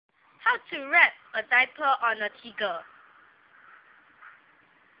how to wrap a diaper on a tiger.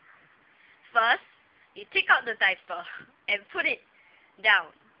 First, you take out the diaper and put it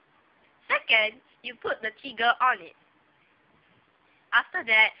down. Second, you put the tiger on it. After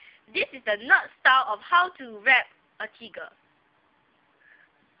that, this is the nut style of how to wrap a tiger.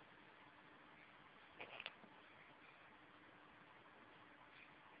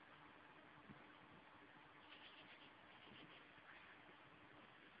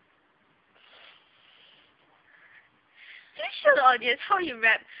 Please show the audience how you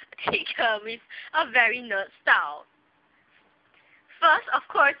wrap a tiger with a very nerd style. First, of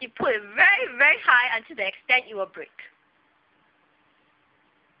course, you put it very, very high until the extent it will break.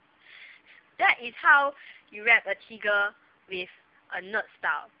 That is how you wrap a tiger with a nerd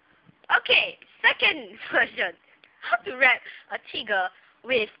style. Okay, second version. How to wrap a tiger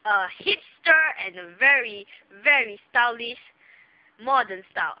with a hipster and a very, very stylish modern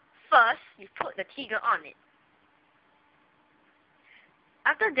style. First, you put the tiger on it.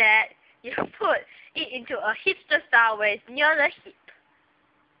 After that, you put it into a hipster style where it's near the hip.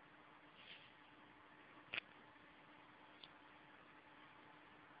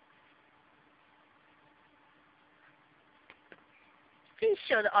 Please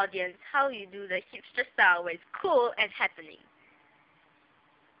show the audience how you do the hipster style where it's cool and happening.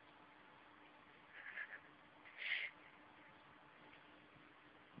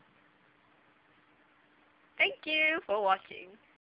 Thank you for watching.